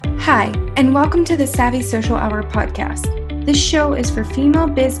Hi, and welcome to the Savvy Social Hour podcast. This show is for female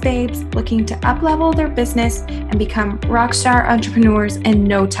biz babes looking to up-level their business and become rockstar entrepreneurs in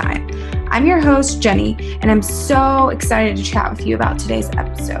no time. I'm your host, Jenny, and I'm so excited to chat with you about today's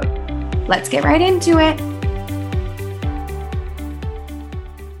episode. Let's get right into it.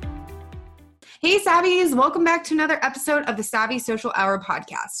 Hey, Savvies! Welcome back to another episode of the Savvy Social Hour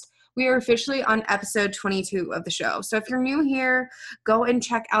podcast. We are officially on episode 22 of the show. So if you're new here, go and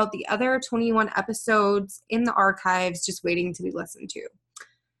check out the other 21 episodes in the archives just waiting to be listened to.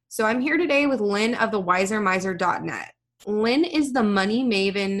 So I'm here today with Lynn of the WiserMiser.net. Lynn is the money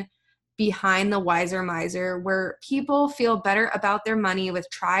maven behind the Wiser Miser, where people feel better about their money with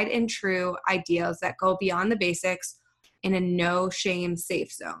tried and true ideas that go beyond the basics in a no-shame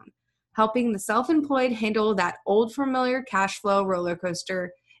safe zone, helping the self-employed handle that old familiar cash flow roller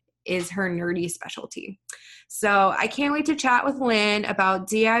coaster is her nerdy specialty. So I can't wait to chat with Lynn about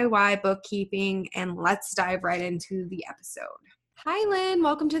DIY bookkeeping, and let's dive right into the episode. Hi, Lynn.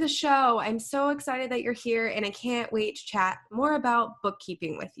 Welcome to the show. I'm so excited that you're here, and I can't wait to chat more about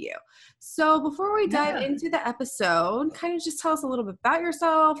bookkeeping with you. So before we dive into the episode, kind of just tell us a little bit about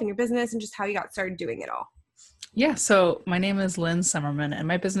yourself and your business and just how you got started doing it all. Yeah, so my name is Lynn Summerman, and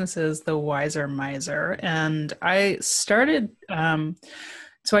my business is the Wiser Miser. And I started,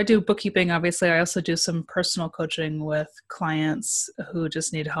 so I do bookkeeping, obviously. I also do some personal coaching with clients who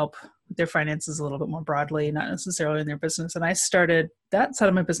just need help with their finances a little bit more broadly, not necessarily in their business. And I started that side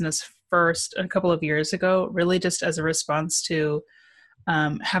of my business first a couple of years ago, really just as a response to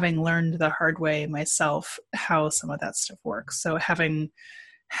having learned the hard way myself how some of that stuff works. So having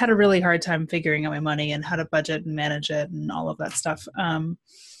had a really hard time figuring out my money and how to budget and manage it and all of that stuff.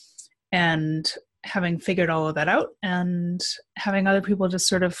 And having figured all of that out and having other people just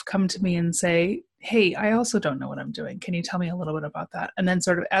sort of come to me and say, hey, I also don't know what I'm doing. Can you tell me a little bit about that? And then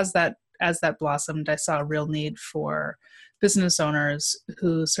sort of as that blossomed, I saw a real need for business owners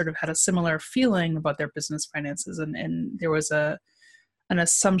who sort of had a similar feeling about their business finances. And there was an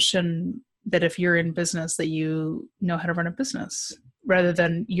assumption that if you're in business that you know how to run a business, rather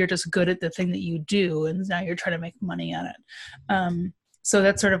than you're just good at the thing that you do and now you're trying to make money at it. So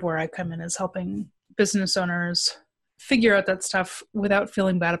that's sort of where I come in, is helping business owners figure out that stuff without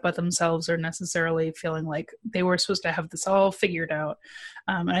feeling bad about themselves or necessarily feeling like they were supposed to have this all figured out.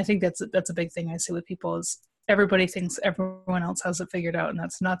 And I think that's a big thing I see with people, is everybody thinks everyone else has it figured out, and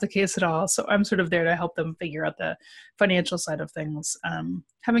that's not the case at all. So I'm sort of there to help them figure out the financial side of things,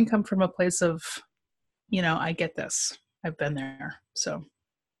 having come from a place of, I get this. I've been there. So.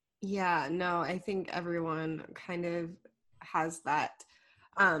 Yeah, no, I think everyone kind of has that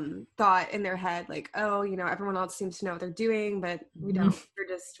thought in their head, like, oh, everyone else seems to know what they're doing, but we don't.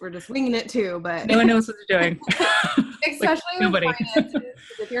 We're just winging it too. But no one knows what they're doing. Especially like with finances.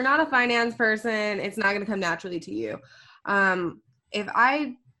 If you're not a finance person, it's not going to come naturally to you. If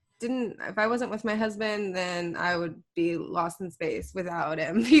I wasn't with my husband, then I would be lost in space without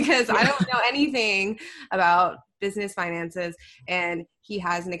him, because I don't know anything about business finances, and he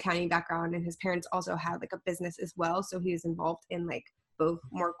has an accounting background, and his parents also had like a business as well. So he is involved in like both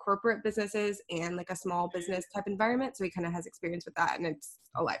more corporate businesses and like a small business type environment. So he kind of has experience with that, and it's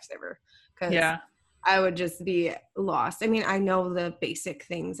a lifesaver, because I would just be lost. I mean, I know the basic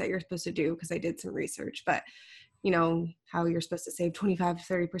things that you're supposed to do because I did some research, but how you're supposed to save 25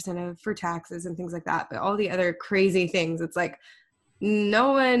 to 30% for taxes and things like that. But all the other crazy things, it's like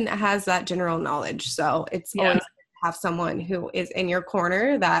no one has that general knowledge. So it's always good to have someone who is in your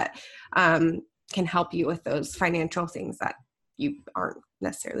corner that can help you with those financial things that you aren't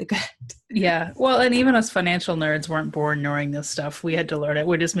necessarily good at. Yeah. Well, and even us financial nerds weren't born knowing this stuff. We had to learn it.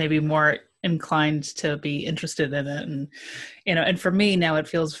 We're just maybe more inclined to be interested in it. And, and for me now it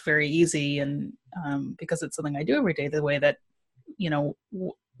feels very easy. And because it's something I do every day, the way that,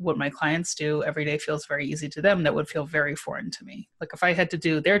 what my clients do every day feels very easy to them, that would feel very foreign to me. Like if I had to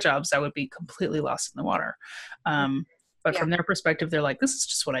do their jobs, I would be completely lost in the water. But from their perspective, they're like, this is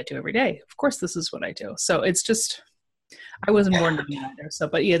just what I do every day. Of course, this is what I do. So it's just, I wasn't born to be either. So,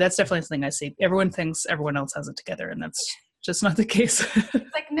 but yeah, that's definitely something I see. Everyone thinks everyone else has it together, and that's just not the case.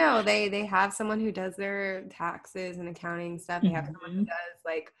 It's like, no, they have someone who does their taxes and accounting stuff. They have someone who does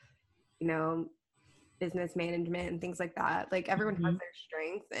like, business management and things like that. Like everyone has their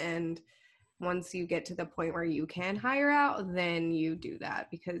strengths, and once you get to the point where you can hire out, then you do that,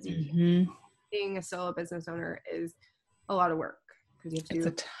 because being a solo business owner is a lot of work, because you have to do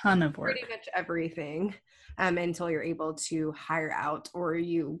a ton of work, pretty much everything, until you're able to hire out, or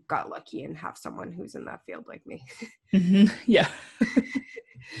you got lucky and have someone who's in that field like me. Yeah.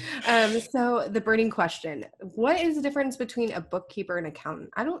 So the burning question: what is the difference between a bookkeeper and accountant?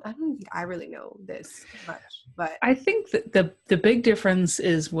 I don't think I really know this much, but I think that the big difference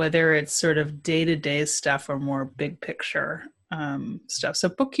is whether it's sort of day-to-day stuff or more big picture stuff. So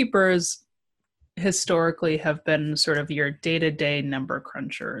bookkeepers historically have been sort of your day-to-day number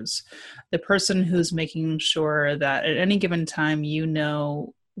crunchers, the person who's making sure that at any given time you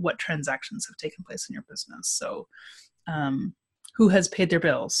know what transactions have taken place in your business. So who has paid their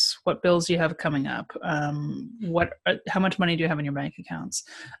bills, what bills you have coming up, how much money do you have in your bank accounts.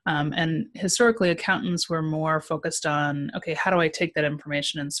 And historically, accountants were more focused on, okay, how do I take that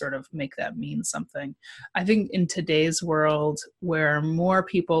information and sort of make that mean something? I think in today's world, where more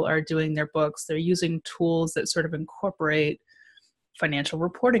people are doing their books, they're using tools that sort of incorporate financial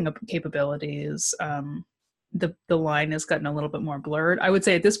reporting capabilities. The line has gotten a little bit more blurred. I would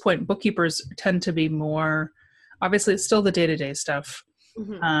say at this point, bookkeepers tend to be more, obviously it's still the day-to-day stuff.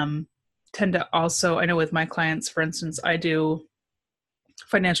 Tend to also, I know with my clients, for instance, I do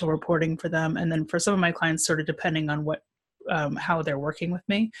financial reporting for them. And then for some of my clients, sort of depending on what, how they're working with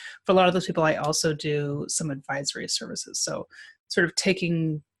me, for a lot of those people, I also do some advisory services. So sort of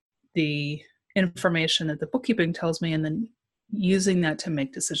taking the information that the bookkeeping tells me and then using that to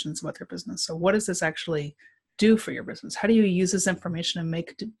make decisions about their business. So what does this actually do for your business? How do you use this information and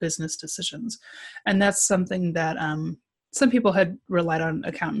make business decisions? And that's something that some people had relied on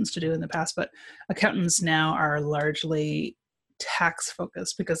accountants to do in the past, but accountants now are largely tax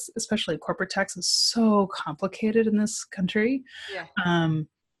focused because especially corporate tax is so complicated in this country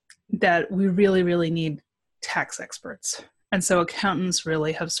that we really, really need tax experts. And so accountants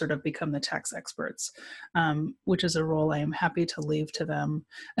really have sort of become the tax experts, which is a role I am happy to leave to them.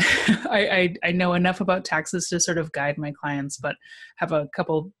 I know enough about taxes to sort of guide my clients, but have a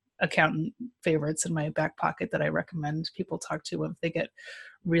couple accountant favorites in my back pocket that I recommend people talk to if they get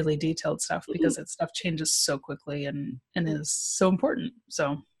really detailed stuff, because that stuff changes so quickly and is so important.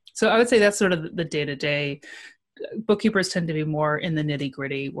 So I would say that's sort of the day-to-day. Bookkeepers tend to be more in the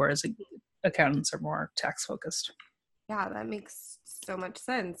nitty-gritty, whereas accountants are more tax focused. Yeah, that makes so much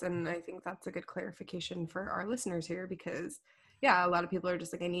sense. And I think that's a good clarification for our listeners here because, yeah, a lot of people are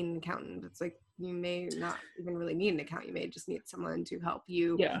just like, I need an accountant. It's like, you may not even really need an accountant. You may just need someone to help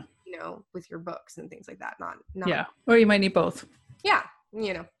you, you know, with your books and things like that. Not yeah. Or you might need both. Yeah.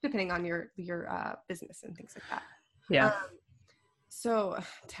 You know, depending on your business and things like that. Yeah. So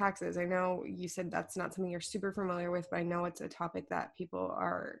taxes, I know you said that's not something you're super familiar with, but I know it's a topic that people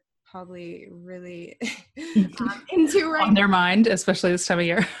are probably really into on their mind, especially this time of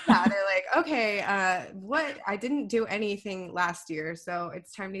year. Yeah, they're like, okay, what? I didn't do anything last year, so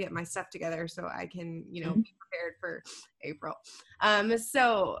it's time to get my stuff together so I can, you know, be prepared for April.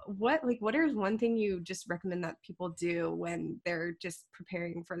 So what is one thing you just recommend that people do when they're just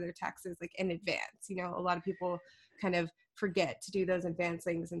preparing for their taxes, like in advance? You know, a lot of people kind of forget to do those advanced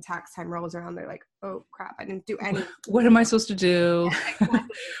things and tax time rolls around. They're like, oh crap, I didn't do anything. What am I supposed to do? Yeah, exactly.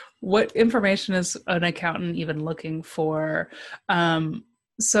 What information is an accountant even looking for?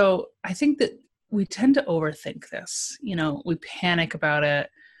 So I think that we tend to overthink this. You know, we panic about it.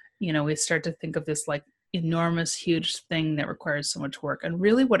 You know, we start to think of this like enormous, huge thing that requires so much work. And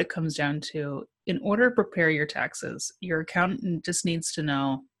really what it comes down to, in order to prepare your taxes, your accountant just needs to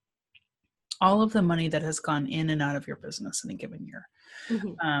know all of the money that has gone in and out of your business in a given year.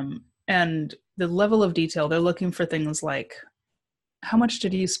 And the level of detail, they're looking for things like, how much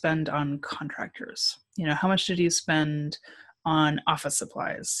did you spend on contractors? You know, how much did you spend on office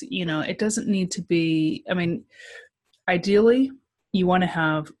supplies? You know, it doesn't need to be, I mean, ideally, you want to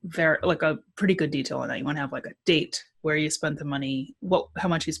have like a pretty good detail on that. You want to have like a date where you spent the money, how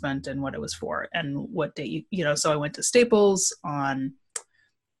much you spent and what it was for, and what date you know, so I went to Staples on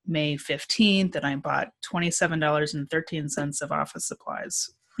May 15th and I bought $27.13 of office supplies.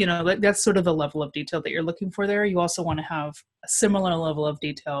 You know, that's sort of the level of detail that you're looking for there. You also want to have a similar level of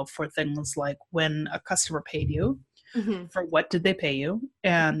detail for things like when a customer paid you, for what did they pay you?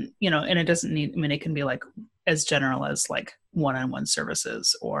 And, you know, and it doesn't need, I mean, it can be like as general as like one-on-one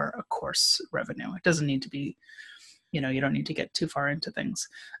services or a course revenue. It doesn't need to be, you know, you don't need to get too far into things.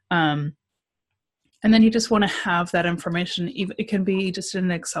 And then you just want to have that information. It can be just in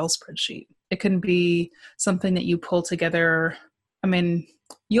an Excel spreadsheet. It can be something that you pull together. I mean,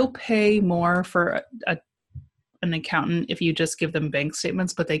 you'll pay more for an accountant if you just give them bank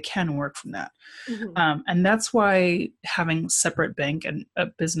statements, but they can work from that. And that's why having separate bank and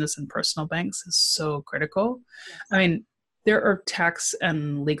business and personal banks is so critical. I mean, there are tax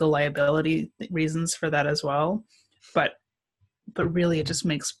and legal liability reasons for that as well. But really it just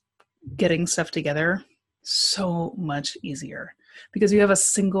makes getting stuff together so much easier. because you have a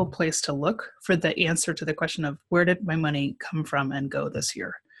single place to look for the answer to the question of where did my money come from and go this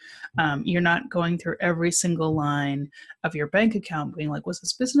year. You're not going through every single line of your bank account being like, was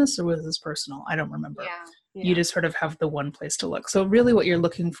this business or was this personal? I don't remember. You just sort of have the one place to look. So really what you're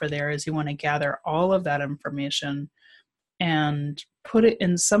looking for there is you want to gather all of that information and put it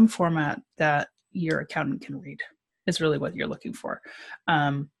in some format that your accountant can read is really what you're looking for.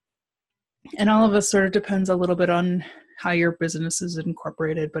 And all of us sort of depends a little bit on how your business is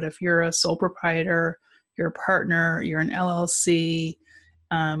incorporated. But if you're a sole proprietor, you're a partner, you're an LLC,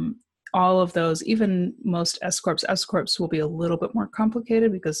 all of those, even most S Corps will be a little bit more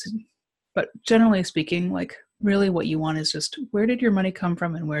complicated but generally speaking, like really what you want is just where did your money come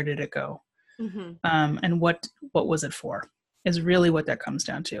from and where did it go? Mm-hmm. And what was it for is really what that comes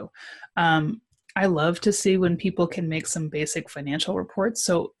down to. I love to see when people can make some basic financial reports.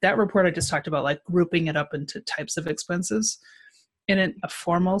 So that report I just talked about, like grouping it up into types of expenses. In a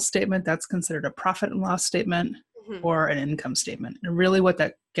formal statement, that's considered a profit and loss statement or an income statement. And really what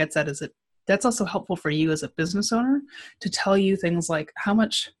that gets at is that's also helpful for you as a business owner to tell you things like how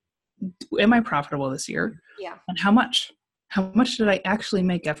much am I profitable this year? Yeah. And how much did I actually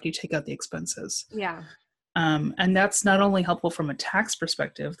make after you take out the expenses? Yeah. And that's not only helpful from a tax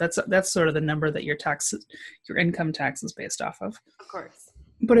perspective, that's sort of the number that your income tax is based off of. Of course.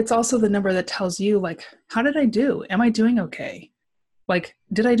 But it's also the number that tells you, like, how did I do? Am I doing okay? Like,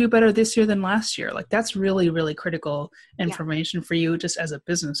 did I do better this year than last year? Like, that's really, really critical information for you just as a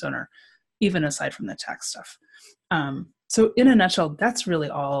business owner, even aside from the tax stuff. So in a nutshell, that's really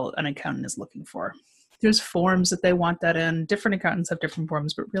all an accountant is looking for. There's forms that they want that in. Different accountants have different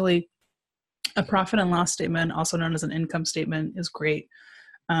forms, but really a profit and loss statement, also known as an income statement, is great.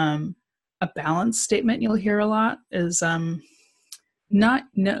 A balance statement you'll hear a lot is not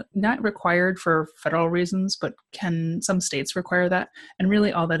required for federal reasons, but some states require that. And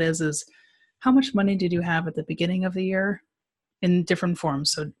really all that is how much money did you have at the beginning of the year in different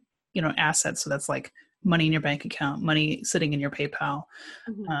forms? So, assets. So that's like money in your bank account, money sitting in your PayPal.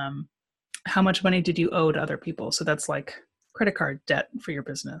 Mm-hmm. How much money did you owe to other people? So that's like credit card debt for your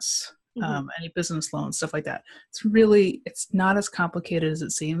business, any business loans, stuff like that. It's not as complicated as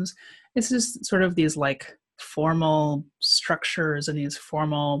it seems. It's just sort of these like formal structures and these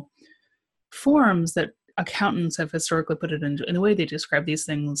formal forms that accountants have historically put it into. And the way they describe these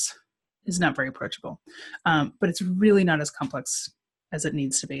things is not very approachable. But it's really not as complex as it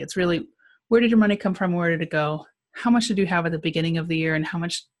needs to be. It's really, where did your money come from? Where did it go? How much did you have at the beginning of the year? And how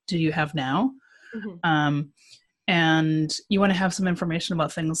much do you have now? Mm-hmm. And you want to have some information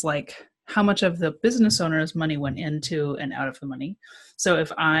about things like how much of the business owner's money went into and out of the money. So if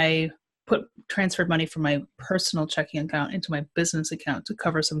I transferred money from my personal checking account into my business account to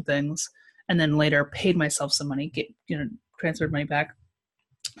cover some things, and then later paid myself some money, transferred money back,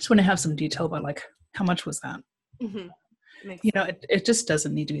 just want to have some detail about like, how much was that? Mm-hmm. It just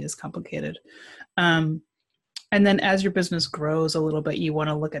doesn't need to be this complicated. And then as your business grows a little bit, you want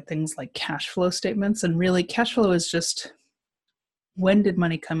to look at things like cash flow statements. And really cash flow is just, when did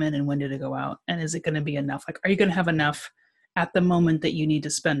money come in and when did it go out? And is it going to be enough? Like, are you going to have enough at the moment that you need to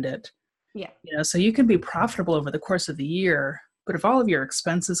spend it? Yeah. So you can be profitable over the course of the year, but if all of your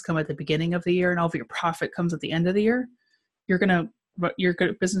expenses come at the beginning of the year and all of your profit comes at the end of the year, your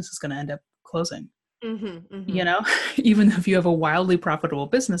business is going to end up closing. Mm-hmm, mm-hmm. Even if you have a wildly profitable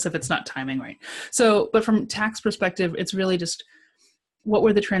business, if it's not timing right. So, but from tax perspective, it's really just what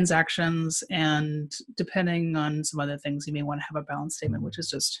were the transactions, and depending on some other things, you may want to have a balance statement, which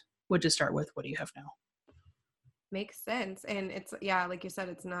is just, would you start with, what do you have now? Makes sense. And it's, like you said,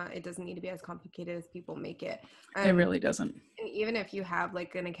 it doesn't need to be as complicated as people make it. It really doesn't. And even if you have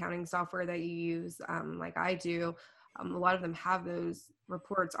like an accounting software that you use, like I do, a lot of them have those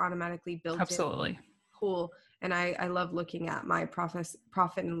reports automatically built Absolutely. in. Cool. And I love looking at my profit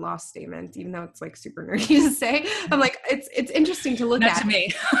and loss statement, even though it's like super nerdy to say. I'm like, it's interesting to look at. Not to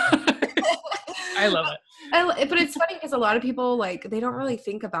me. I love it. But it's funny because a lot of people, like, they don't really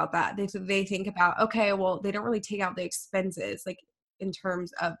think about that. They think about, okay, well, they don't really take out the expenses, like in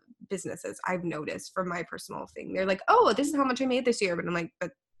terms of businesses. I've noticed from my personal thing. They're like, oh, this is how much I made this year. But I'm like, but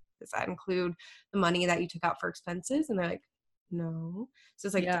does that include the money that you took out for expenses? And they're like, no. So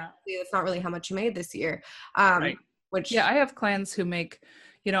it's like, that's not really how much you made this year. Right. I have clients who make,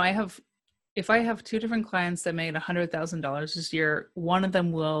 if I have two different clients that made $100,000 this year, one of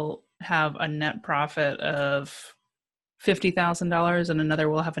them will have a net profit of $50,000 and another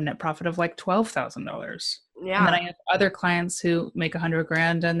will have a net profit of like $12,000. Yeah. And then I have other clients who make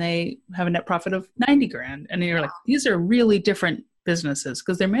 $100,000 and they have a net profit of $90,000. And you're like, these are really different businesses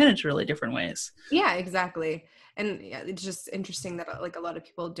because they're managed really different ways. Yeah, exactly. And yeah, it's just interesting that like a lot of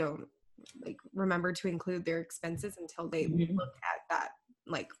people don't like remember to include their expenses until they look at that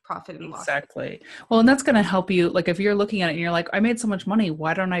like profit and loss. Exactly. Well, and that's going to help you. Like if you're looking at it and you're like, I made so much money,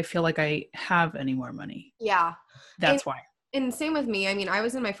 why don't I feel like I have any more money? Yeah. That's why. And same with me. I mean, I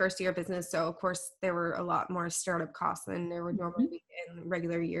was in my first year of business, so of course there were a lot more startup costs than there would normally be in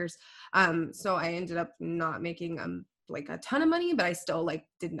regular years. So I ended up not making like a ton of money, but I still like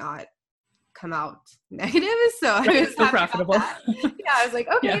did not come out negative. So I was still profitable. Yeah, I was like,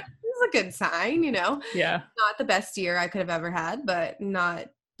 okay, this is a good sign, you know. Yeah. Not the best year I could have ever had, but not.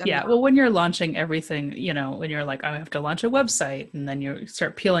 Well, when you're launching everything, you know, when you're like, I have to launch a website, and then you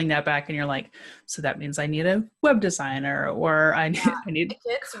start peeling that back and you're like, so that means I need a web designer, or I need copy,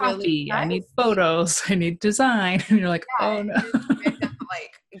 really nice. I need photos, I need design. And you're like, oh no.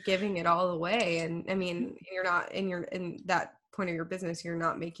 Like giving it all away. And I mean, you're not in that point of your business, you're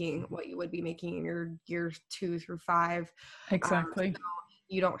not making what you would be making in your year 2 through 5. Exactly. So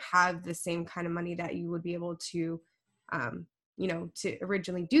you don't have the same kind of money that you would be able to, you know, to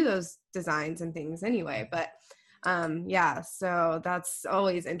originally do those designs and things anyway. But yeah, so that's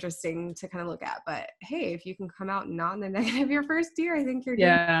always interesting to kind of look at. But hey, if you can come out not in the negative your first year, I think you're doing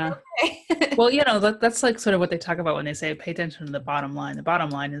okay. Well, you know, that's like sort of what they talk about when they say pay attention to the bottom line. The bottom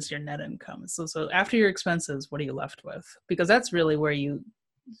line is your net income. So after your expenses, what are you left with? Because that's really where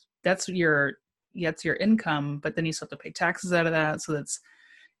that's your income, but then you still have to pay taxes out of that. So that's,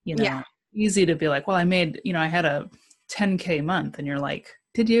 you know, easy to be like, well, I made, you know, I had a 10K month, and you're like,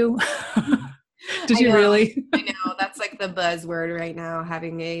 did you? Did you really? I know, that's like the buzzword right now,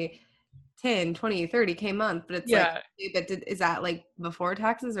 having a 10, 20, 30K month, but it's like, is that like before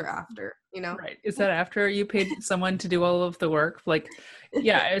taxes or after, you know? Right. Is that after you paid someone to do all of the work? Like,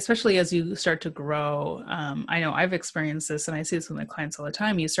 yeah, especially as you start to grow. I know I've experienced this, and I see this with my clients all the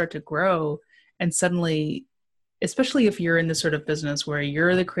time. You start to grow, and suddenly, especially if you're in this sort of business where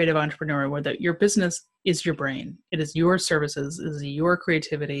you're the creative entrepreneur, where your business is your brain, it is your services, it is your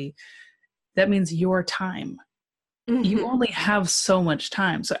creativity. That means your time. You only have so much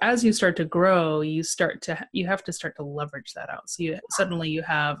time. So as you start to grow, you have to start to leverage that out. So suddenly you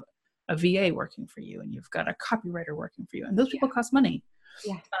have a VA working for you, and you've got a copywriter working for you, and those people cost money.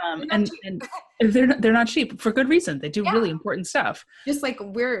 Yeah. And they're not cheap for good reason. They do really important stuff. Just like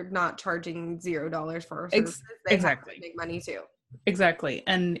we're not charging $0 for our services. They exactly. have to make money too. Exactly.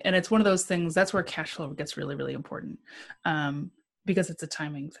 And it's one of those things, that's where cash flow gets really, really important, because it's a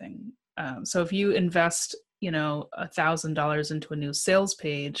timing thing. So if you invest, you know, $1,000 into a new sales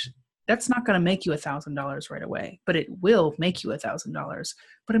page, that's not going to make you $1,000 right away, but it will make you $1,000.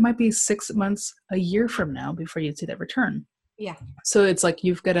 But it might be 6 months, a year from now before you see that return. Yeah. So it's like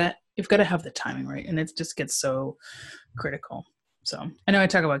you've got to have the timing right, and it just gets so critical. So I know I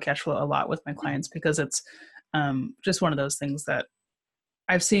talk about cash flow a lot with my clients, because it's just one of those things that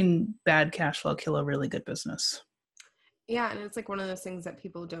I've seen bad cash flow kill a really good business. Yeah, and it's like one of those things that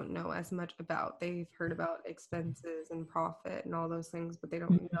people don't know as much about. They've heard about expenses and profit and all those things, but they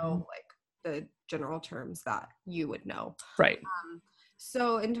don't know like the general terms that you would know. Right.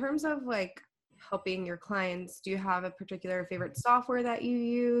 So in terms of like helping your clients, do you have a particular favorite software that you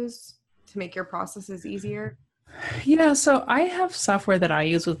use to make your processes easier? Yeah, so I have software that I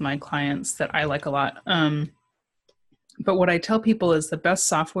use with my clients that I like a lot. But what I tell people is the best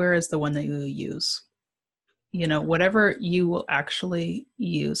software is the one that you use. You know, whatever you will actually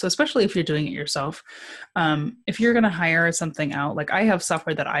use. So especially if you're doing it yourself, if you're going to hire something out, like I have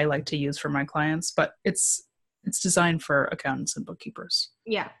software that I like to use for my clients, but it's designed for accountants and bookkeepers.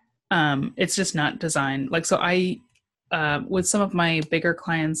 Yeah. It's just not designed like, so with some of my bigger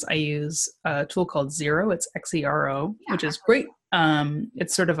clients, I use a tool called Xero. It's Xero, which is great.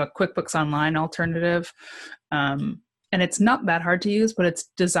 It's sort of a QuickBooks Online alternative. And it's not that hard to use, but it's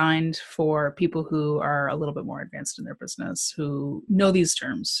designed for people who are a little bit more advanced in their business, who know these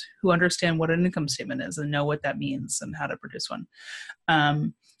terms, who understand what an income statement is and know what that means and how to produce one.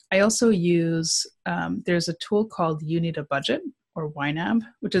 I also use, there's a tool called You Need a Budget, or YNAB,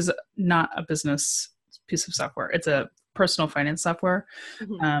 which is not a business piece of software. It's a personal finance software.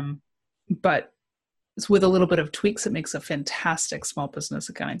 But it's with a little bit of tweaks, it makes a fantastic small business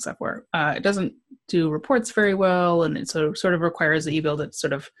accounting software. It doesn't do reports very well, and it sort of requires that you be able to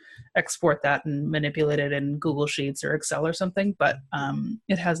sort of export that and manipulate it in Google Sheets or Excel or something. But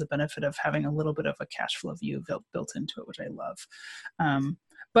it has the benefit of having a little bit of a cash flow view built into it, which I love.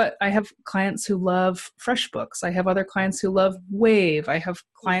 But I have clients who love FreshBooks. I have other clients who love Wave. I have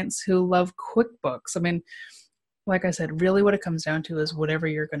clients who love QuickBooks. I mean, like I said, really what it comes down to is whatever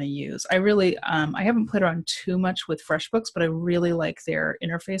you're going to use. I really, I haven't played around too much with FreshBooks, but I really like their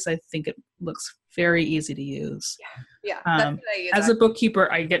interface. I think it looks very easy to use. Yeah, that's what I use. As a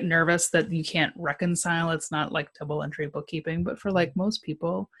bookkeeper, I get nervous that you can't reconcile. It's not like double entry bookkeeping, but for like most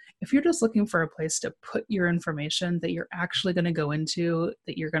people, if you're just looking for a place to put your information that you're actually going to go into,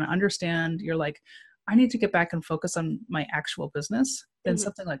 that you're going to understand, you're like, I need to get back and focus on my actual business, then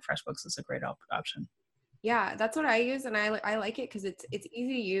something like FreshBooks is a great option. Yeah, that's what I use, and I like it because it's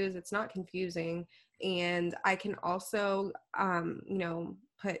easy to use, it's not confusing, and I can also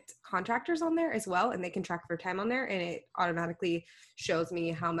put contractors on there as well, and they can track their time on there, and it automatically shows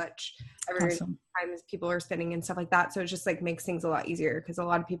me how much time people are spending and stuff like that. So it just like makes things a lot easier, because a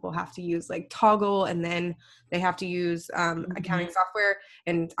lot of people have to use like Toggle, and then they have to use accounting software,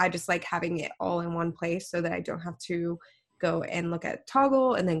 and I just like having it all in one place so that I don't have to go and look at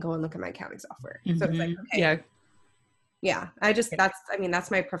Toggle and then go and look at my accounting software. So it's like, okay. Yeah.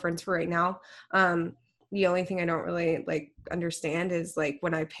 That's my preference for right now. The only thing I don't really like understand is like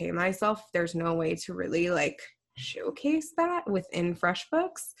when I pay myself, there's no way to really like showcase that within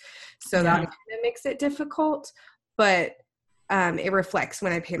FreshBooks. So that kind of makes it difficult, but it reflects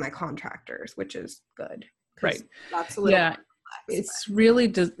when I pay my contractors, which is good. Right. That's a little complex, it's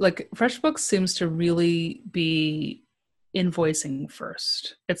really like FreshBooks seems to really be invoicing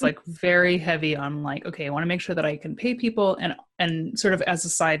first. It's like very heavy on like, okay, I want to make sure that I can pay people, and sort of as a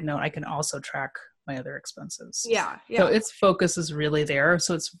side note, I can also track my other expenses. Yeah. So its focus is really there.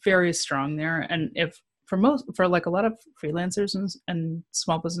 So it's very strong there. And if for like a lot of freelancers and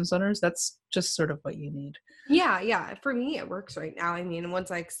small business owners, that's just sort of what you need. Yeah. For me, it works right now. I mean,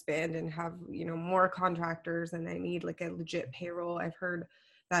 once I expand and have, more contractors and I need like a legit payroll, I've heard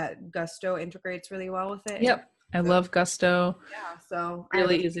that Gusto integrates really well with it. Yep. I love Gusto. Yeah. So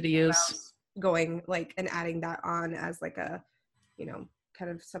really easy to use. Going like and adding that on as like a,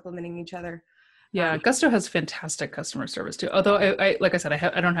 kind of supplementing each other. Yeah. Gusto has fantastic customer service too. Although I like I said,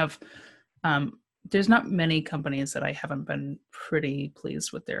 I don't have, there's not many companies that I haven't been pretty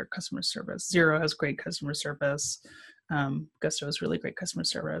pleased with their customer service. Xero has great customer service. Gusto has really great customer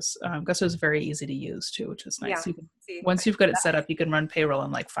service. Gusto is very easy to use too, which is nice. Once you've got it set up, you can run payroll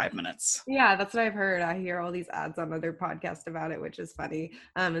in like 5 minutes. Yeah, that's what I've heard. I hear all these ads on other podcasts about it, which is funny.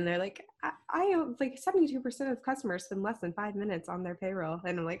 And they're like, I like 72% of customers spend less than 5 minutes on their payroll.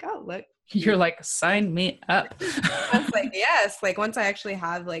 And I'm like, oh, look. You're like, sign me up. I was like, yes. Like once I actually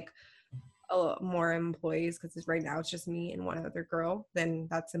have like a lot more employees, because right now it's just me and one other girl, then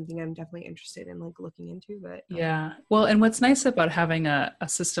that's something I'm definitely interested in like looking into. But yeah, well, and what's nice about having a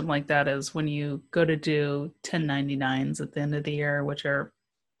system like that is when you go to do 1099s at the end of the year, which are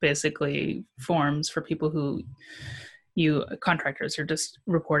basically forms for people who contractors are just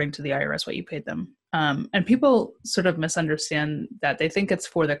reporting to the IRS what you paid them. And people sort of misunderstand that. They think it's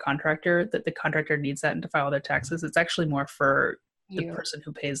for the contractor, that the contractor needs that to file their taxes. It's actually more for the person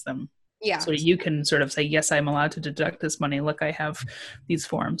who pays them. Yeah. So you can sort of say, yes, I'm allowed to deduct this money. Look, I have these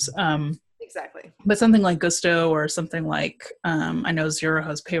forms. Exactly. But something like Gusto or something like, I know Xero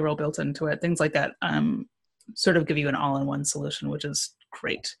has payroll built into it, things like that, sort of give you an all-in-one solution, which is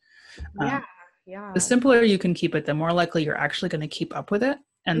great. Yeah. The simpler you can keep it, the more likely you're actually going to keep up with it.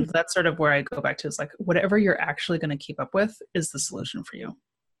 And that's sort of where I go back to, is like, whatever you're actually going to keep up with is the solution for you.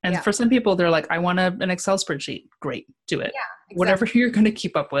 And for some people, they're like, I want an Excel spreadsheet. Great, do it. Yeah, exactly. Whatever you're going to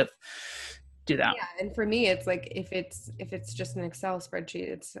keep up with, do that. Yeah, and for me, it's like if it's just an Excel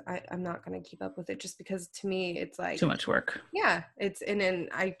spreadsheet, I'm not going to keep up with it, just because to me it's like too much work. Yeah, and then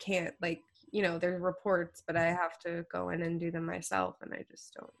I can't like there's reports, but I have to go in and do them myself, and I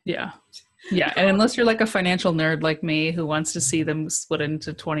just don't. Yeah. And unless you're like a financial nerd like me who wants to see them split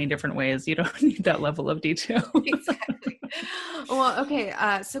into 20 different ways, you don't need that level of detail. Exactly. Well, okay.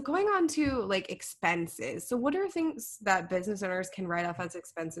 So going on to like expenses. So what are things that business owners can write off as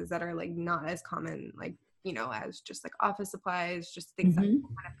expenses that are like not as common, like, as just like office supplies, just things that people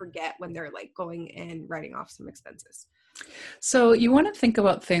kind of forget when they're like going and writing off some expenses? So you want to think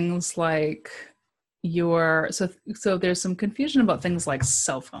about things like so there's some confusion about things like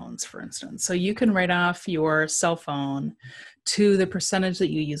cell phones, for instance. So you can write off your cell phone to the percentage that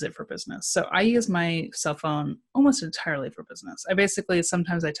you use it for business. So I use my cell phone almost entirely for business.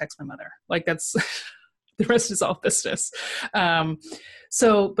 Sometimes I text my mother. Like that's the rest is all business.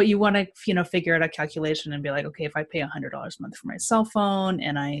 But you want to, figure out a calculation and be like, okay, if I pay $100 a month for my cell phone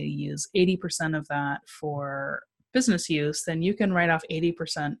and I use 80% of that for business use, then you can write off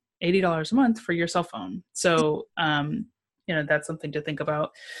 $80 a month for your cell phone. So, that's something to think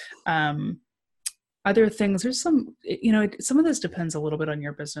about. other things, there's some, some of this depends a little bit on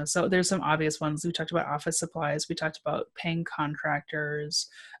your business. So there's some obvious ones. We talked about office supplies. We talked about paying contractors.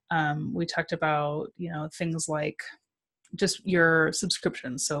 We talked about, things like just your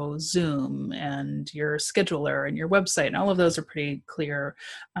subscriptions. So Zoom and your scheduler and your website, and all of those are pretty clear.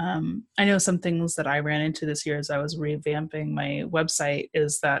 I know some things that I ran into this year as I was revamping my website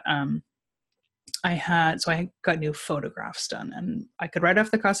is that, I got new photographs done, and I could write off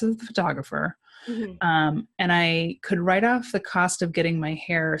the cost of the photographer. And I could write off the cost of getting my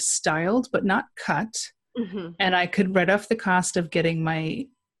hair styled, but not cut. And I could write off the cost of getting my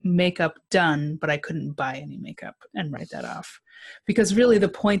makeup done, but I couldn't buy any makeup, and write that off. Because really the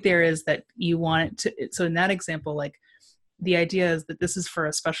point there is that you want it to, so in that example, like the idea is that this is for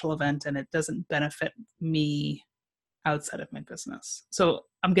a special event and it doesn't benefit me outside of my business. So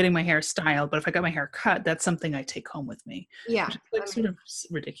I'm getting my hair styled, but if I got my hair cut, that's something I take home with me. Yeah. Which is like sort of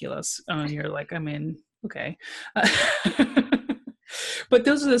ridiculous. You're like, okay. But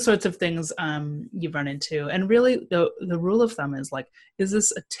those are the sorts of things you run into. And really the rule of thumb is like, is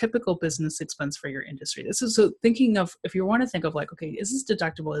this a typical business expense for your industry? This is so thinking of, if you want to think of like, okay, is this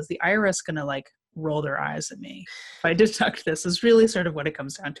deductible? Is the IRS going to like roll their eyes at me if I deduct this? Is really sort of what it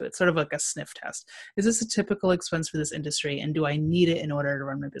comes down to. It's sort of like a sniff test. Is this a typical expense for this industry? And do I need it in order to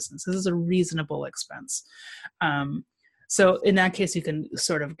run my business? This is a reasonable expense. So in that case, you can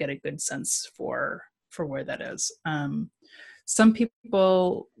sort of get a good sense for where that is. Some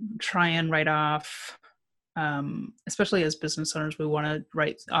people try and write off, especially as business owners, we want to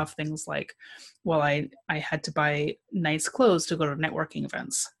write off things like, well, I had to buy nice clothes to go to networking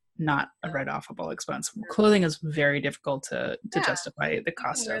events. Not a write-offable expense. Clothing is very difficult to justify the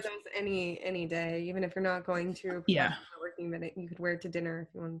cost wear of. Those any day, even if you're not going to a networking event, you could wear it to dinner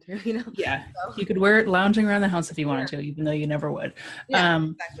if you wanted to, Yeah, so. You could wear it lounging around the house if you wanted to, even though you never would. Yeah,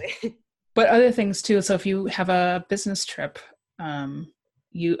 exactly. But other things too. So if you have a business trip,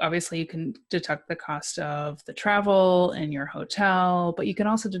 you can deduct the cost of the travel and your hotel, but you can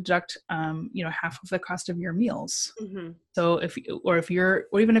also deduct, half of the cost of your meals. So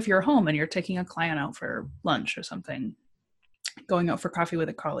even if you're home and you're taking a client out for lunch or something, going out for coffee with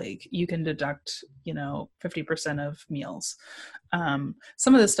a colleague, you can deduct, 50% of meals.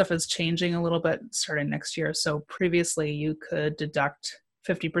 Some of this stuff is changing a little bit starting next year. So previously you could deduct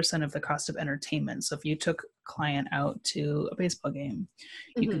 50% of the cost of entertainment. So if you took a client out to a baseball game,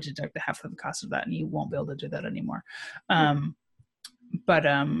 you could deduct the half of the cost of that, and you won't be able to do that anymore. But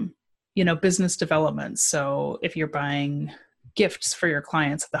business development. So if you're buying gifts for your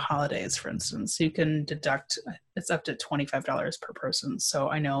clients at the holidays, for instance, you can deduct, it's up to $25 per person. So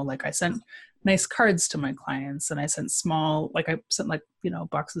I know, like, I sent nice cards to my clients, and I sent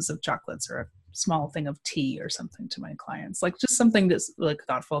boxes of chocolates or a small thing of tea or something to my clients, like just something that's like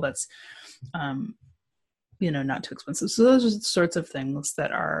thoughtful, that's not too expensive. So those are the sorts of things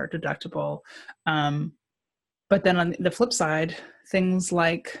that are deductible. But then on the flip side, things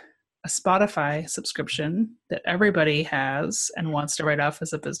like a Spotify subscription that everybody has and wants to write off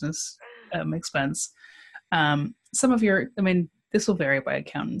as a business expense. Some of this will vary by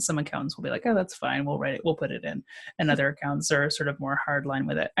accountant. Some accountants will be like, oh, that's fine, we'll put it in. And other accountants are sort of more hard line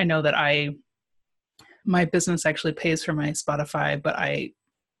with it. I know that my business actually pays for my Spotify, but I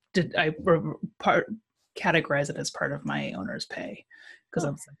categorize it as part of my owner's pay, because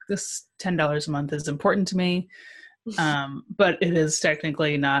I was like, this $10 a month is important to me, but it is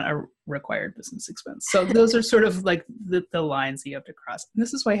technically not a required business expense. So those are sort of like the lines that you have to cross. And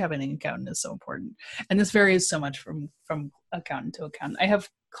this is why having an accountant is so important. And this varies so much from accountant to accountant. I have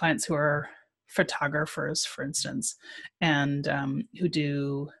clients who are photographers, for instance, and who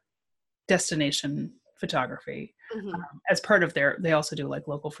do destination photography as part of they also do like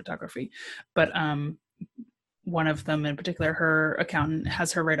local photography. But one of them in particular, her accountant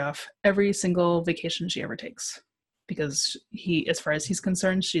has her write off every single vacation she ever takes, because as far as he's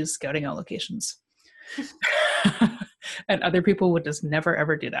concerned, she's scouting out locations. And other people would just never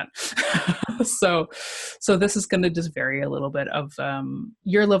ever do that. So this is going to just vary a little bit of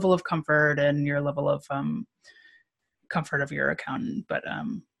your level of comfort and your level of comfort of your accountant. But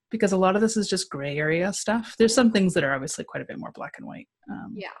because a lot of this is just gray area stuff. There's some things that are obviously quite a bit more black and white.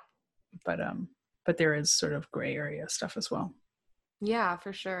 But there is sort of gray area stuff as well. Yeah,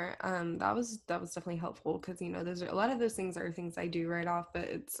 for sure. That was definitely helpful, because those are a lot of those things are things I do write off, but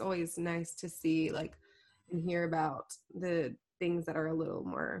it's always nice to see and hear about the things that are a little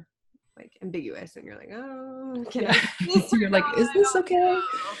more ambiguous, and you're like, oh, you're like, is this okay?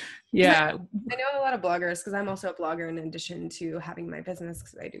 Yeah. I know a lot of bloggers because I'm also a blogger in addition to having my business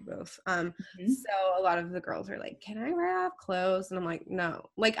because I do both. So a lot of the girls are like, "Can I wrap clothes?" And I'm like, "No."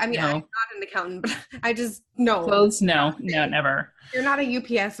 Like, I mean, I'm No. not an accountant, but I just no. Clothes? No, never. You're not a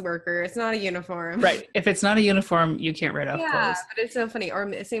UPS worker. It's not a uniform. Right. If it's not a uniform, you can't write off Yeah, clothes. but it's so funny.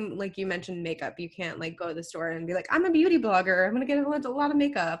 Or same like you mentioned makeup. You can't like go to the store and be like, "I'm a beauty blogger. I'm gonna get a lot of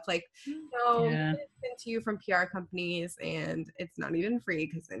makeup." Like, no, Yeah. it's sent to you from PR companies, and it's not even free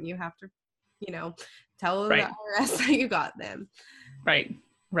because then you have to, tell the IRS that you got them. Right.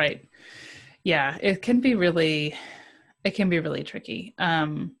 Right. Yeah. It can be really tricky.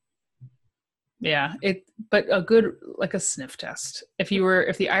 Yeah, but a good, like a sniff test. If the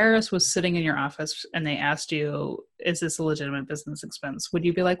IRS was sitting in your office and they asked you, is this a legitimate business expense? Would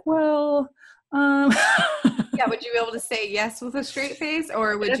you be like, well, Yeah, would you be able to say yes with a straight face,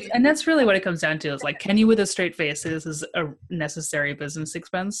 or would you? And that's really what it comes down to is like, can you with a straight face say this is a necessary business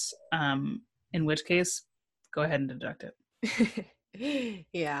expense? In which case, go ahead and deduct it.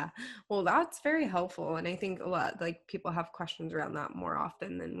 Yeah, well, that's very helpful, and I think a lot like people have questions around that more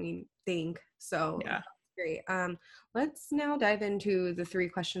often than we think, so Yeah, great. Let's now dive into the 3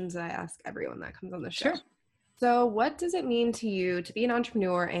 questions that I ask everyone that comes on the show. sure. So what does it mean to you to be an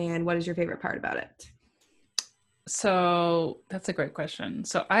entrepreneur, and what is your favorite part about it? So that's a great question.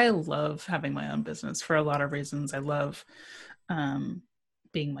 So I love having my own business for a lot of reasons. I love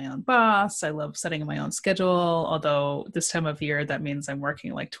being my own boss. I love setting my own schedule. Although this time of year, that means I'm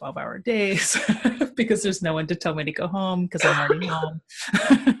working like 12-hour days because there's no one to tell me to go home because I'm already home.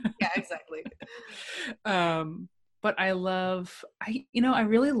 Yeah, exactly. But I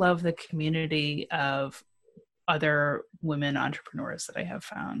really love the community of other women entrepreneurs that I have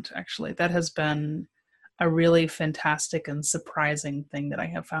found. Actually, that has been a really fantastic and surprising thing that I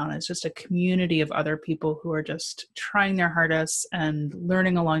have found. It's just a community of other people who are just trying their hardest and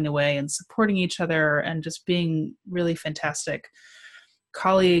learning along the way and supporting each other and just being really fantastic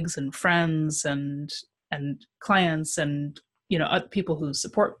colleagues and friends and clients and people who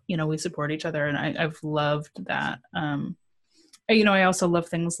support, we support each other, and I've loved that. I also love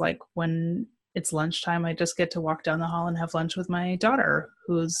things like when it's lunchtime, I just get to walk down the hall and have lunch with my daughter,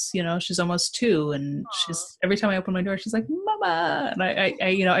 who's, she's almost 2, and she's, every time I open my door, she's like, "Mama," and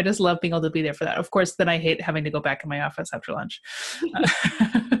I just love being able to be there for that. Of course, then I hate having to go back in my office after lunch. I'm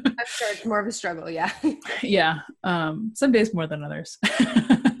sure it's more of a struggle. Yeah. Yeah. Some days more than others.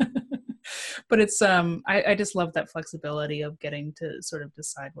 But it's I just love that flexibility of getting to sort of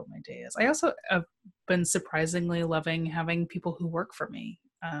decide what my day is. I also have been surprisingly loving having people who work for me.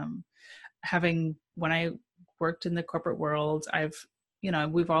 When I worked in the corporate world,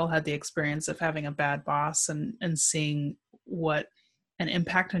 we've all had the experience of having a bad boss and seeing what an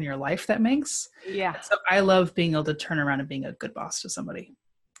impact on your life that makes. Yeah. So I love being able to turn around and being a good boss to somebody.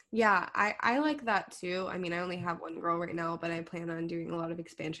 Yeah, I like that too. I mean, I only have one girl right now, but I plan on doing a lot of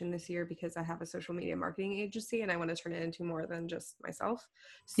expansion this year because I have a social media marketing agency and I want to turn it into more than just myself.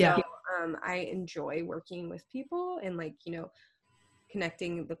 So Yeah. I enjoy working with people and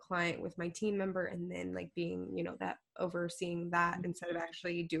connecting the client with my team member and then being, that overseeing that instead of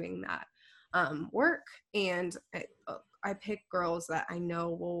actually doing that work. And I pick girls that I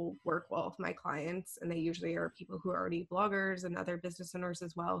know will work well with my clients, and they usually are people who are already bloggers and other business owners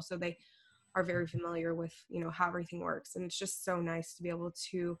as well. So they are very familiar with, how everything works. And it's just so nice to be able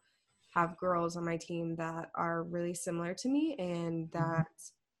to have girls on my team that are really similar to me and that,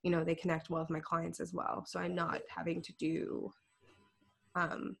 they connect well with my clients as well. So I'm not having to do,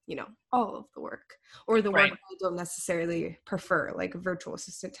 all of the work or the work I don't necessarily prefer, like virtual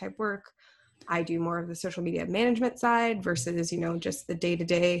assistant type work. I do more of the social media management side versus, just the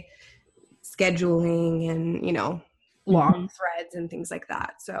day-to-day scheduling and, long threads and things like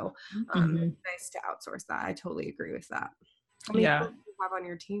that. So it's nice to outsource that. I totally agree with that. How many people do you have on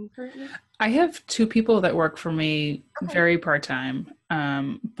your team currently? I have 2 people that work for me very part-time.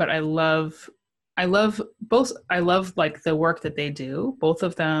 But I love both. I love the work that they do. Both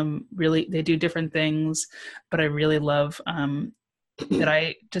of them really, they do different things, but I really love that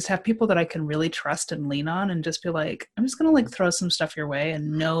I just have people that I can really trust and lean on and just be like, I'm just going to throw some stuff your way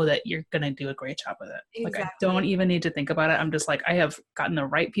and know that you're going to do a great job with it. Exactly. I don't even need to think about it. I'm just I have gotten the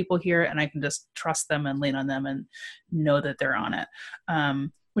right people here and I can just trust them and lean on them and know that they're on it.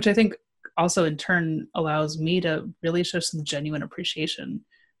 Which I think also in turn allows me to really show some genuine appreciation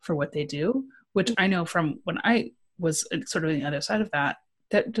for what they do, which I know from when I was sort of on the other side of that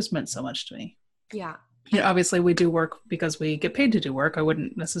just meant so much to me. Yeah. Obviously we do work because we get paid to do work. I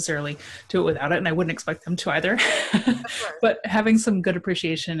wouldn't necessarily do it without it, and I wouldn't expect them to either. But having some good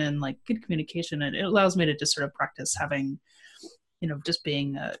appreciation and good communication, and it allows me to just sort of practice having, just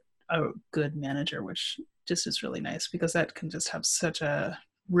being a a good manager, which just is really nice because that can just have such a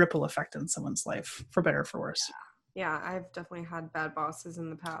ripple effect in someone's life, for better or for worse. Yeah, I've definitely had bad bosses in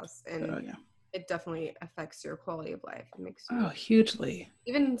the past, and it definitely affects your quality of life. It makes you hugely.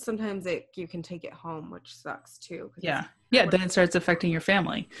 Even sometimes you can take it home, which sucks too. Yeah, then it starts affecting your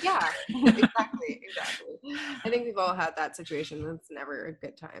family. Yeah, exactly. I think we've all had that situation. That's never a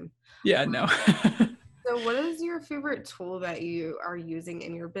good time. Yeah, no. So what is your favorite tool that you are using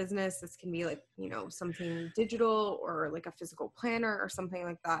in your business? This can be like, something digital or like a physical planner or something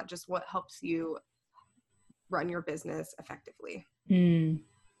like that. Just what helps you run your business effectively?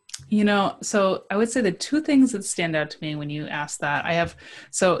 So I would say the two things that stand out to me when you ask that,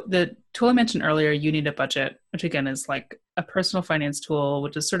 so the tool I mentioned earlier, You Need a Budget, which again is like a personal finance tool,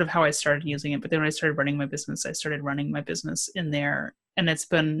 which is sort of how I started using it. But then when I started running my business, I started running my business in there. And it's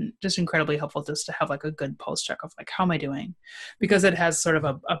been just incredibly helpful just to have like a good pulse check of like, how am I doing? Because it has sort of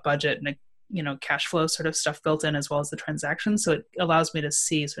a budget and cash flow sort of stuff built in, as well as the transactions. So it allows me to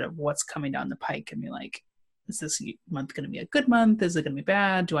see sort of what's coming down the pike and be like, is this month going to be a good month? Is it going to be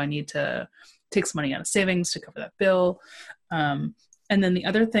bad? Do I need to take some money out of savings to cover that bill? And then the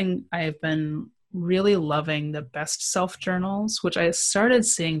other thing, I've been really loving the best self journals, which I started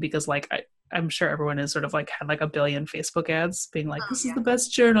seeing because like I'm sure everyone has sort of like had like a billion Facebook ads being like, this is the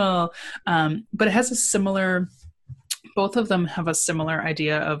best journal. But it has both of them have a similar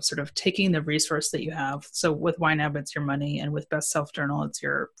idea of sort of taking the resource that you have. So with YNAB, it's your money, and with Best Self Journal, it's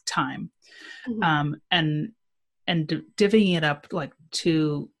your time. And divvying it up like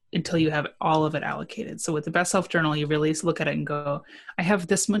until you have all of it allocated. So with the Best Self Journal, you really look at it and go, I have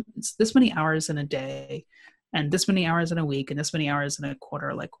this many hours in a day, and this many hours in a week, and this many hours in a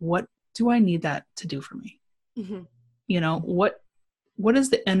quarter. Like, what do I need that to do for me? What is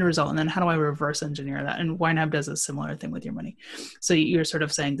the end result? And then how do I reverse engineer that? And YNAB does a similar thing with your money. So you're sort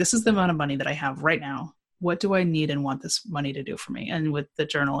of saying, this is the amount of money that I have right now. What do I need and want this money to do for me? And with the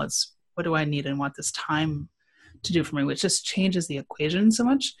journal, it's what do I need and want this time to do for me, which just changes the equation so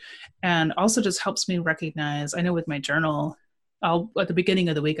much. And also just helps me recognize, I know with my journal, at the beginning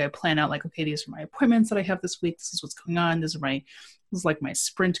of the week, I plan out like, okay, these are my appointments that I have this week. This is what's going on. This is like my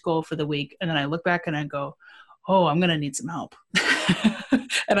sprint goal for the week. And then I look back and I go, oh, I'm going to need some help.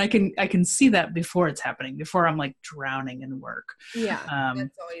 And I can see that before it's happening, before I'm like drowning in work. Yeah.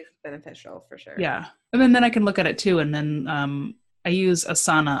 That's always beneficial for sure. Yeah. And then I can look at it too. And then I use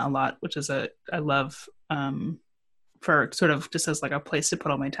Asana a lot, which is I love for sort of just as like a place to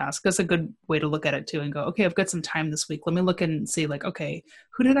put all my tasks. That's a good way to look at it too and go, okay, I've got some time this week. Let me look and see like, okay,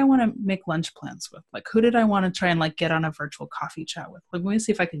 who did I want to make lunch plans with? Like, who did I want to try and like get on a virtual coffee chat with? Like, let me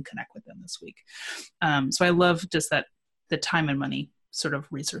see if I can connect with them this week. So I love just the time and money sort of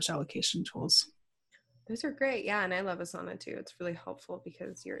resource allocation tools. Those are great. Yeah. And I love Asana too. It's really helpful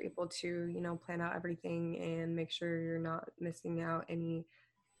because you're able to, plan out everything and make sure you're not missing out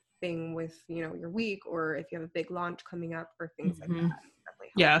anything with, your week, or if you have a big launch coming up or things like that.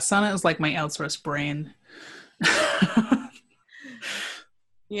 Yeah. Asana is like my outsourced brain.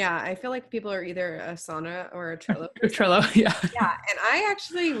 Yeah, I feel like people are either Asana or a Trello. Yeah. Yeah, and I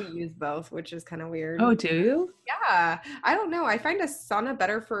actually use both, which is kind of weird. Oh, do you? Yeah, I don't know. I find Asana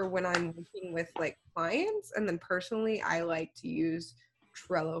better for when I'm working with like clients, and then personally, I like to use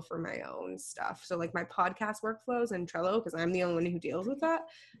Trello for my own stuff. So like my podcast workflows and Trello, because I'm the only one who deals with that.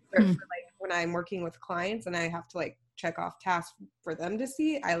 Or for like when I'm working with clients and I have to like check off tasks for them to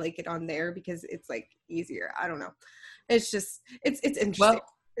see, I like it on there because it's like easier. I don't know. It's just it's interesting.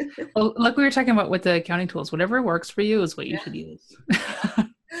 Well, like we were talking about with the accounting tools, whatever works for you is what you should use.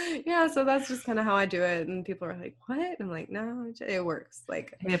 Yeah, so that's just kind of how I do it. And people are like, what? And I'm like, no, it works.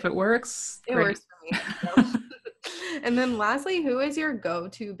 Like, if it works, it works for me. So. And then lastly, who is your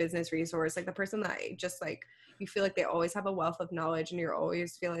go-to business resource? Like the person that just like, you feel like they always have a wealth of knowledge and you're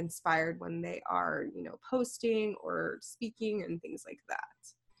always feel inspired when they are, posting or speaking and things like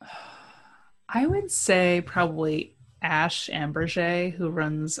that. I would say probably Ash Amberger, who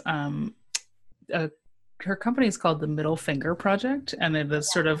runs her company is called the Middle Finger Project, and it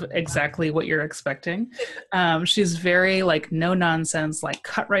is sort of exactly what you're expecting. She's very like no nonsense, like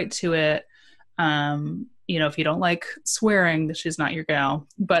cut right to it. If you don't like swearing, she's not your gal.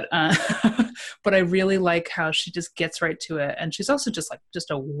 But but I really like how she just gets right to it, and she's also just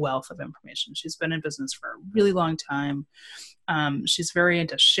a wealth of information. She's been in business for a really long time. She's very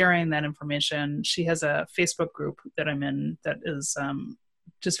into sharing that information. She has a Facebook group that I'm in that is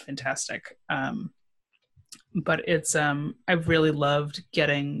just fantastic. But it's I've really loved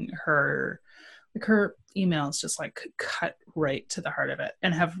getting her emails just like cut right to the heart of it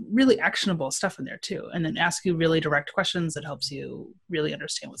and have really actionable stuff in there too. And then ask you really direct questions that helps you really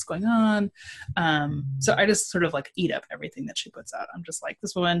understand what's going on. So I just sort of like eat up everything that she puts out. I'm just like,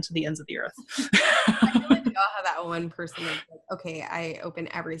 this woman to the ends of the earth. I feel like we all have that one person that's like, okay, I open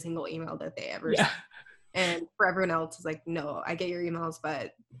every single email that they ever send. And for everyone else, it's like, no, I get your emails,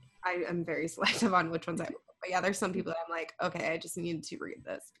 but I am very selective on which ones I open. But yeah, there's some people that I'm like, okay, I just need to read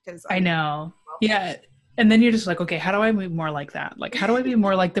this because I know. Yeah. And then you're just like, okay, how do I be more like that? Like, how do I be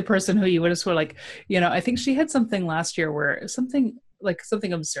more like the person who you would have sort of like, I think she had something last year where something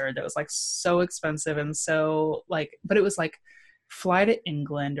absurd that was like so expensive and so like, but it was like fly to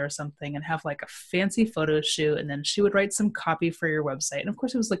England or something and have like a fancy photo shoot. And then she would write some copy for your website. And of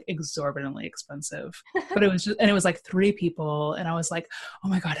course it was like exorbitantly expensive, but it was like 3 people. And I was like, oh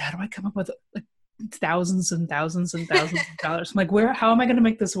my God, how do I come up with like thousands and thousands and thousands of dollars? I'm like, how am I going to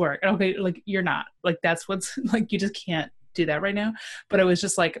make this work? And okay, like you're not like, that's what's like, you just can't do that right now. But it was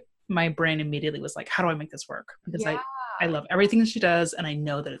just like, my brain immediately was like, how do I make this work? Because I love everything that she does. And I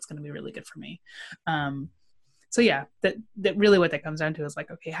know that it's going to be really good for me. So yeah, that really what that comes down to is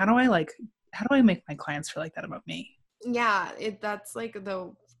like, okay, how do I make my clients feel like that about me? Yeah. That's like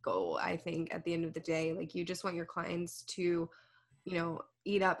the goal, I think, at the end of the day. Like you just want your clients to,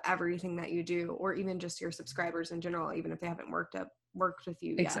 eat up everything that you do, or even just your subscribers in general, even if they haven't worked with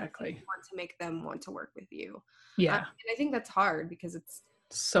you yet. Exactly. You want to make them want to work with you. Yeah. And I think that's hard because it's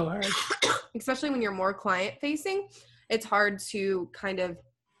so hard, especially when you're more client facing. It's hard to kind of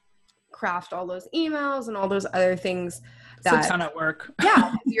craft all those emails and all those other things. It's a ton of work.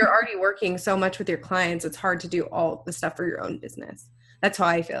 Yeah. You're already working so much with your clients. It's hard to do all the stuff for your own business. That's how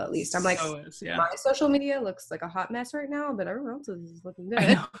I feel, at least. I'm like, my social media looks like a hot mess right now, but everyone else is looking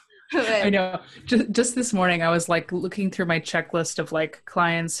good. I know. Just this morning, I was like looking through my checklist of like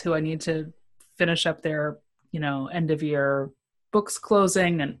clients who I need to finish up their, end of year books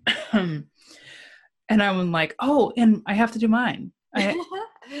closing. And, and I'm like, oh, and I have to do mine.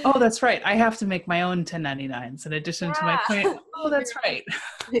 Oh, that's right. I have to make my own 1099s in addition to my client. Oh, that's right.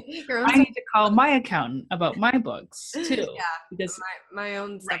 I need to call my accountant about my books too. Yeah, because my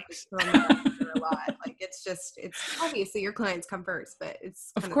own stuff is a lot. Like it's obviously your clients come first, but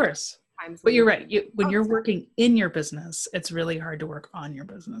it's of course. But you're right. When you're working in your business, it's really hard to work on your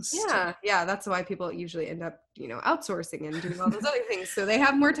business. Yeah. too. Yeah. That's why people usually end up, outsourcing and doing all those other things. So they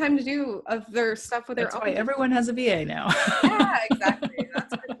have more time to do of their stuff with That's their own. That's why everyone has a VA now. Yeah, exactly.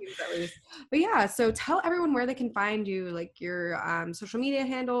 That's what it seems at least. But yeah, so tell everyone where they can find you, like your social media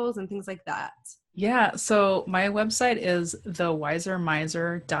handles and things like that. Yeah. So my website is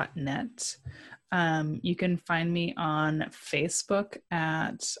thewisermiser.net. You can find me on Facebook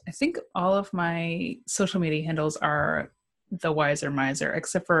I think all of my social media handles are The Wiser Miser,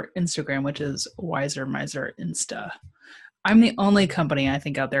 except for Instagram, which is Wiser Miser Insta. I'm the only company I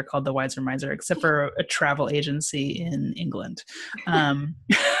think out there called The Wiser Miser, except for a travel agency in England.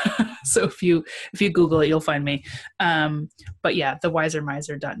 So if you Google it, you'll find me. But yeah,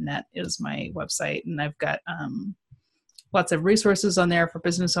 thewisermiser.net is my website. And I've got, lots of resources on there for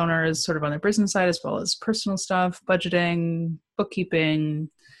business owners, sort of on their business side, as well as personal stuff, budgeting, bookkeeping,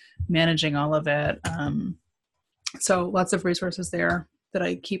 managing all of it. So lots of resources there that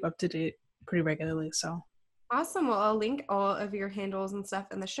I keep up to date pretty regularly. So awesome. Well, I'll link all of your handles and stuff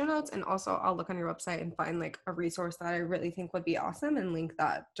in the show notes. And also I'll look on your website and find like a resource that I really think would be awesome and link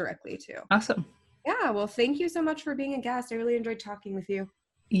that directly to. Awesome. Yeah. Well, thank you so much for being a guest. I really enjoyed talking with you.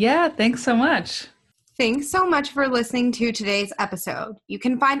 Yeah. Thanks so much. Thanks so much for listening to today's episode. You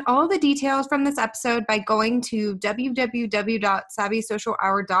can find all the details from this episode by going to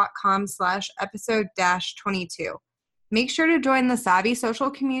www.savvysocialhour.com/episode-22. Make sure to join the Savvy Social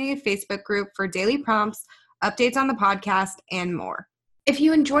Community Facebook group for daily prompts, updates on the podcast, and more. If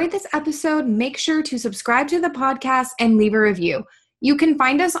you enjoyed this episode, make sure to subscribe to the podcast and leave a review. You can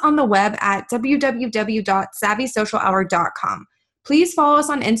find us on the web at www.savvysocialhour.com. Please follow us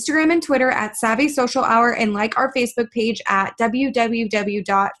on Instagram and Twitter at Savvy Social Hour and like our Facebook page at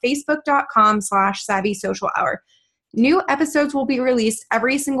www.facebook.com/Savvy Social Hour. New episodes will be released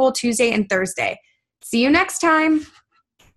every single Tuesday and Thursday. See you next time.